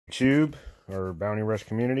YouTube or Bounty Rush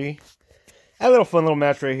community. A little fun little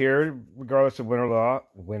match right here, regardless of win or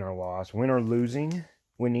losing,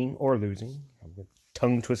 winning or losing. I'm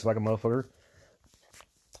tongue twisted like a motherfucker.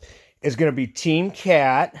 It's gonna be Team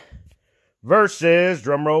Cat versus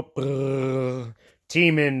drumroll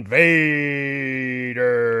Team Invader.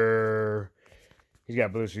 He's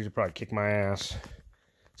got blue, so he'll probably kick my ass.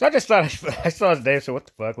 So I just thought I saw his day, so what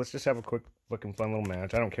the fuck? Let's just have a quick fucking fun little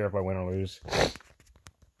match. I don't care if I win or lose.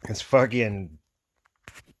 It's fucking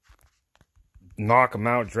knock him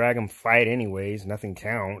out, drag him, fight anyways. Nothing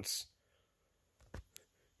counts.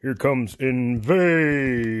 Here comes Invader.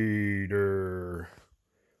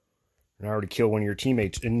 And I already killed one of your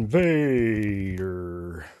teammates.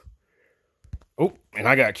 Invader. Oh, and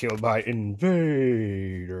I got killed by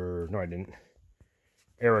Invader. No, I didn't.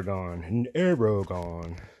 Aragon.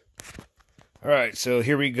 Aragon. Alright, so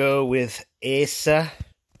here we go with Asa.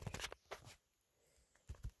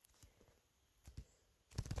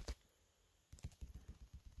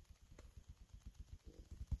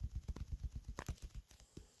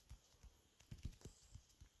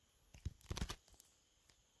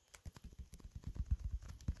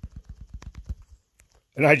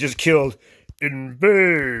 And I just killed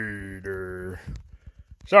Invader.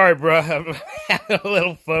 Sorry, bro. I'm having a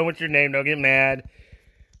little fun with your name. Don't get mad.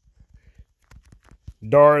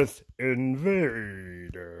 Darth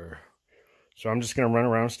Invader. So I'm just going to run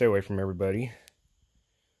around and stay away from everybody.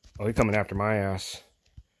 Oh, he's coming after my ass.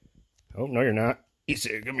 Oh, no, you're not. He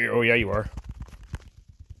said, come here. Oh, yeah, you are.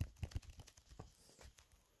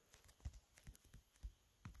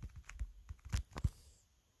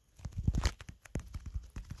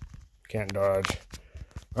 Can't dodge.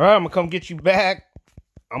 Alright, I'm gonna come get you back.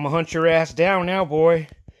 I'm gonna hunt your ass down now, boy.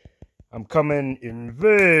 I'm coming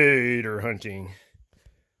Invader hunting.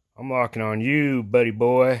 I'm locking on you, buddy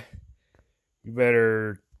boy. You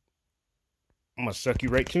better... I'm gonna suck you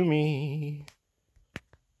right to me.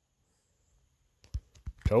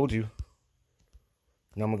 Told you.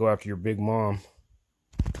 Now I'm gonna go after your big mom.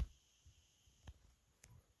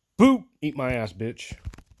 Boop! Eat my ass, bitch.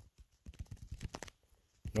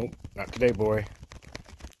 Nope, not today, boy.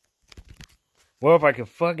 Well, if I could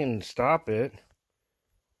fucking stop it.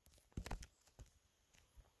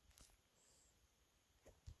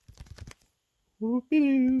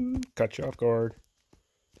 Whoopie-doo. Cut you off guard.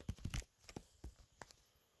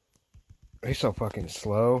 He's so fucking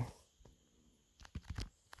slow.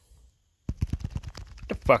 Get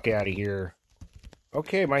the fuck out of here.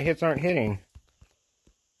 Okay, my hits aren't hitting.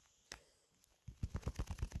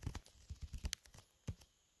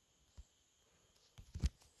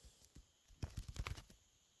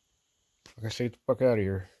 Like I say, get the fuck out of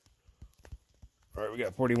here. Alright, we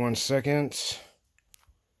got 41 seconds.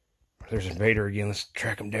 There's Invader again. Let's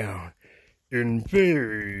track him down.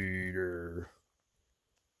 Invader.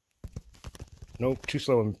 Nope, too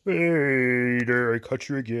slow. Invader. I cut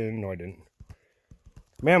you again. No, I didn't.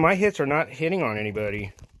 Man, my hits are not hitting on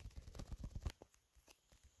anybody.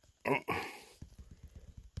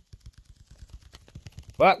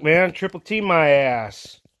 Fuck, man. Triple team my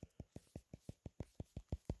ass.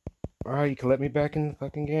 Alright, you can let me back in the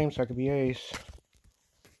fucking game so I can be ace.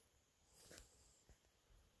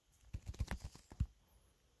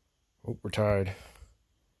 Oh, we're tied.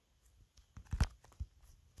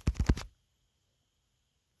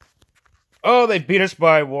 Oh, they beat us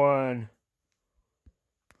by 1.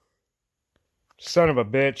 Son of a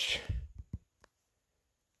bitch.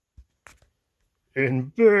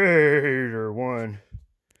 Invader won.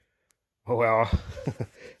 Oh well.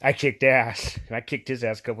 I kicked ass. I kicked his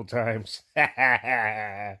ass a couple times.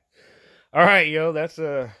 Alright, yo, that's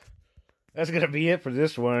gonna be it for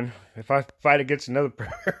this one. If I fight against another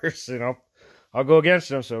person, I'll go against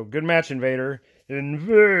them. So good match, Invader.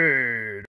 Invader.